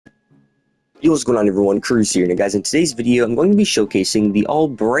Yo, what's going on everyone, CruiZe here, and guys, in today's video, I'm going to be showcasing the all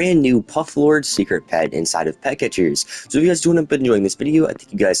brand new Pufflord secret pet inside of Pet Catchers. So if you guys do want to be enjoying this video, I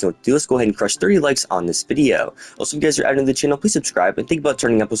think you guys know what to do. Let's go ahead and crush 30 likes on this video. Also, if you guys are adding to the channel, please subscribe and think about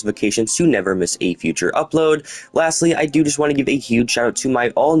turning on post notifications to never miss a future upload. Lastly, I do just want to give a huge shout out to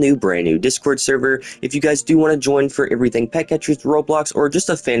my all new brand new Discord server. If you guys do want to join for everything Pet Catchers, Roblox, or just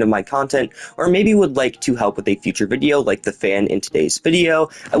a fan of my content, or maybe would like to help with a future video like the fan in today's video,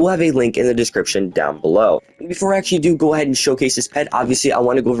 I will have a link in the description down below. And before I actually do go ahead and showcase this pet, obviously I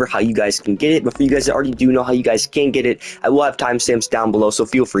want to go over how you guys can get it, but for you guys that already do know how you guys can get it, I will have timestamps down below, so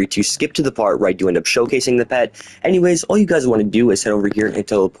feel free to skip to the part where I do end up showcasing the pet. Anyways, all you guys want to do is head over here and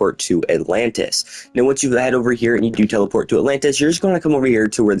teleport to Atlantis. Now once you head over here and you do teleport to Atlantis, you're just going to come over here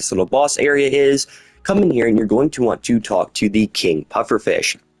to where this little boss area is. Come in here and you're going to want to talk to the King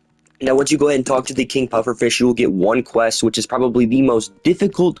Pufferfish. Now, once you go ahead and talk to the King Pufferfish, you will get one quest, which is probably the most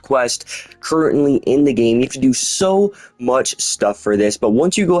difficult quest currently in the game. You have to do so much stuff for this, but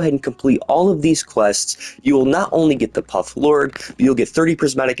once you go ahead and complete all of these quests, you will not only get the Pufflord, but you'll get 30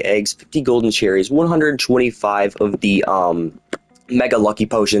 prismatic eggs, 50 golden cherries, 125 of the Mega Lucky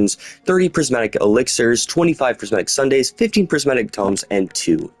Potions, 30 Prismatic Elixirs, 25 Prismatic Sundays, 15 Prismatic Tomes, and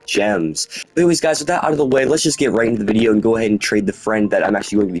 2 Gems. But anyways, guys, with that out of the way, let's just get right into the video and go ahead and trade the friend that I'm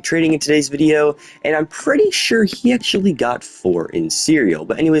actually going to be trading in today's video. And I'm pretty sure he actually got 4 in cereal.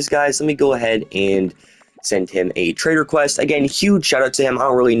 But anyways, guys, let me go ahead and send him a trade request. Again, huge shout out to him. I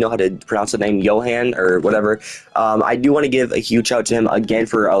don't really know how to pronounce the name, Johan or whatever. I do want to give a huge shout out to him again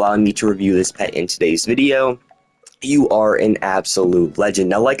for allowing me to review this pet in today's video. You are an absolute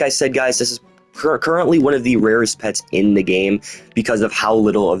legend. Now, like I said, guys, this is currently one of the rarest pets in the game because of how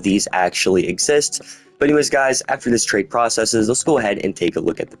little of these actually exist. But anyways, guys, after this trade processes, let's go ahead and take a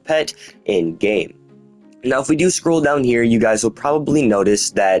look at the pet in game. Now, if we do scroll down here, you guys will probably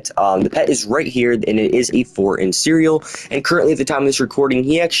notice that the pet is right here, and it is a 4 in cereal. And currently, at the time of this recording,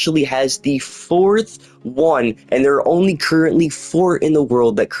 he actually has the 4th one, and there are only currently 4 in the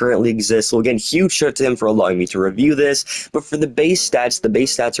world that currently exist. So again, huge shout out to him for allowing me to review this. But for the base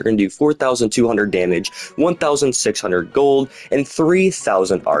stats are going to do 4,200 damage, 1,600 gold, and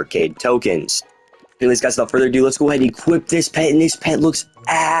 3,000 arcade tokens. Anyways, guys, without further ado, let's go ahead and equip this pet, and this pet looks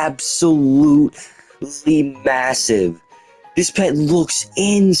absolutely massive. This pet looks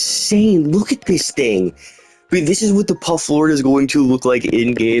insane. Look at this thing. I mean, this is what the Pufflord is going to look like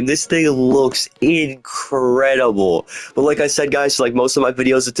in game. This thing looks incredible. But like I said, guys, like most of my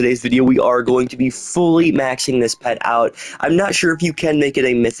videos of today's video, we are going to be fully maxing this pet out. I'm not sure if you can make it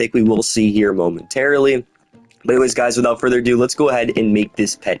a mythic. We will see here momentarily. But anyways, guys, without further ado, let's go ahead and make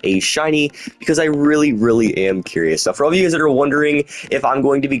this pet a shiny, because I really am curious. Now, for all of you guys that are wondering if I'm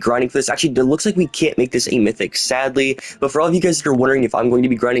going to be grinding for this, actually, it looks like we can't make this a mythic, sadly. But for all of you guys that are wondering if I'm going to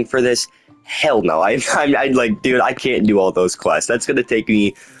be grinding for this, hell no. I'm like, dude, I can't do all those quests. That's going to take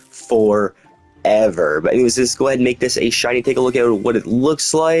me forever. But anyways, let's go ahead and make this a shiny. Take a look at what it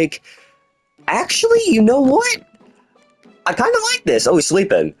looks like. Actually, you know what? I kind of like this. Oh, he's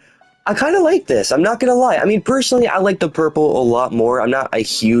sleeping. I kind of like this. I'm not going to lie. I mean, personally, I like the purple a lot more. I'm not a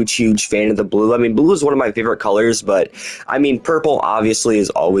huge fan of the blue. I mean, blue is one of my favorite colors, but I mean, purple obviously is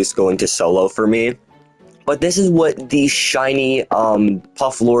always going to solo for me. But this is what the shiny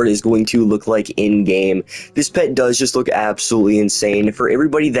Pufflord is going to look like in-game. This pet does just look absolutely insane. For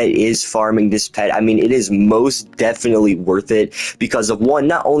everybody that is farming this pet, I mean, it is most definitely worth it because of, one,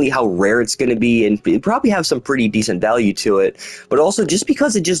 not only how rare it's going to be, and it probably have some pretty decent value to it, but also just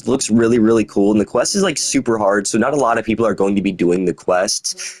because it just looks really cool, and the quest is, like, super hard, so not a lot of people are going to be doing the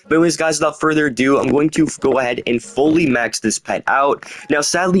quests. But anyways, guys, without further ado, I'm going to go ahead and fully max this pet out. Now,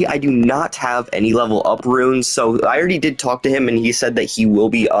 sadly, I do not have any level up runes, so I already did talk to him and he said that he will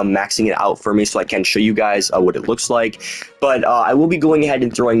be maxing it out for me so I can show you guys what it looks like. But I will be going ahead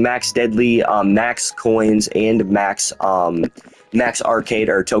and throwing max deadly, max coins, and max arcade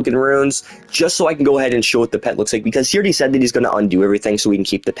or token runes, just so I can go ahead and show what the pet looks like, because he already said that he's going to undo everything so we can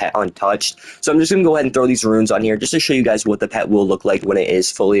keep the pet untouched. So I'm just going to go ahead and throw these runes on here just to show you guys what the pet will look like when it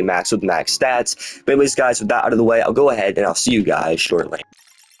is fully maxed with max stats. But anyways, guys, with that out of the way, I'll go ahead and I'll see you guys shortly.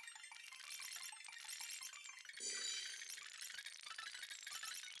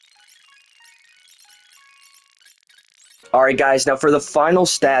 Alright guys, now for the final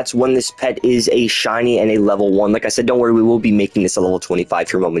stats when this pet is a shiny and a level 1, like I said, don't worry, we will be making this a level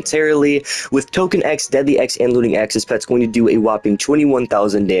 25 here momentarily. With Token X, Deadly X, and Looting X, this pet's going to do a whopping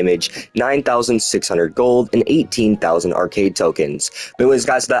 21,000 damage, 9,600 gold, and 18,000 arcade tokens. But anyways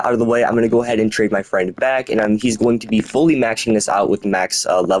guys, with that out of the way, I'm going to go ahead and trade my friend back, and he's going to be fully maxing this out with max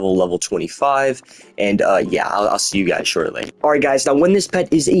level 25, and yeah, I'll see you guys shortly. Alright guys, now when this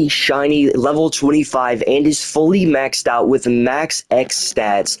pet is a shiny level 25 and is fully maxed out with max X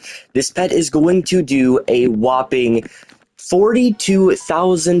stats, this pet is going to do a whopping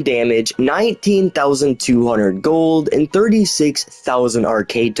 42,000 damage, 19,200 gold, and 36,000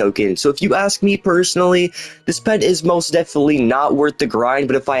 arcade tokens. So if you ask me personally, this pet is most definitely not worth the grind,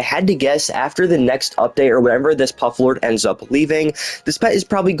 but if I had to guess, after the next update or whenever this Pufflord ends up leaving, this pet is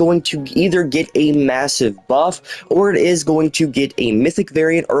probably going to either get a massive buff, or it is going to get a mythic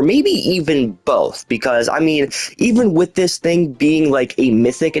variant, or maybe even both, because, I mean, even with this thing being, like, a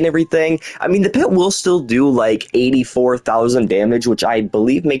mythic and everything, I mean, the pet will still do, like, 84,000 damage, which I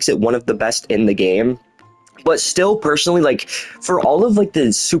believe makes it one of the best in the game. But still, personally, like, for all of, like,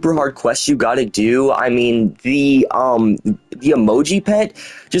 the super hard quests you gotta do, I mean, the emoji pet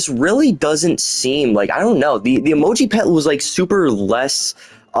just really doesn't seem, like, I don't know, the emoji pet was, like, super less,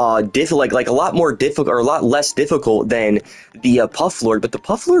 like a lot more difficult, or a lot less difficult than the Pufflord, but the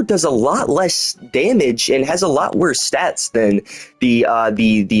Pufflord does a lot less damage and has a lot worse stats than the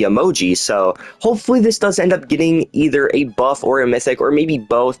emoji. So hopefully this does end up getting either a buff or a mythic, or maybe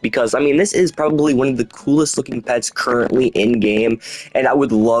both, because I mean this is probably one of the coolest looking pets currently in game, and I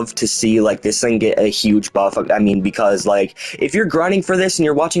would love to see like this thing get a huge buff. I mean, because like if you're grinding for this and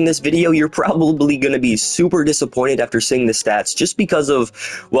you're watching this video, you're probably gonna be super disappointed after seeing the stats, just because of,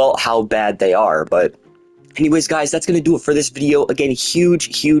 well, how bad they are. But anyways, guys, that's going to do it for this video. Again,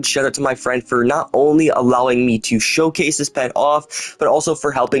 huge shout out to my friend for not only allowing me to showcase this pet off, but also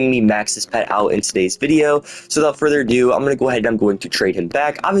for helping me max this pet out in today's video. So without further ado, I'm going to go ahead and I'm going to trade him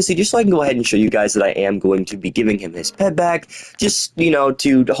back. Obviously, just so I can go ahead and show you guys that I am going to be giving him his pet back, just, you know,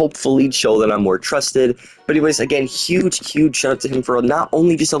 to hopefully show that I'm more trusted. But anyways, again, huge shout out to him for not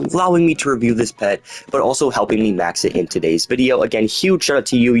only just allowing me to review this pet, but also helping me max it in today's video. Again, huge shout out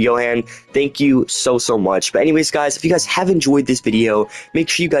to you, Johan. Thank you so much. But anyways, guys, if you guys have enjoyed this video, make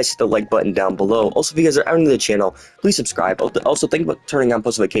sure you guys hit the like button down below. Also, if you guys are new to the channel, please subscribe. Also, think about turning on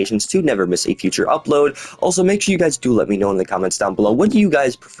post notifications to never miss a future upload. Also, make sure you guys do let me know in the comments down below, what do you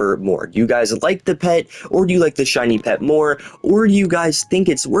guys prefer more? Do you guys like the pet, or do you like the shiny pet more? Or do you guys think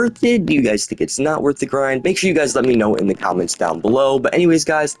it's worth it? Do you guys think it's not worth the grind? Make sure you guys let me know in the comments down below. But anyways,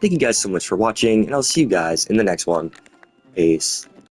 guys, thank you guys so much for watching, and I'll see you guys in the next one. Peace.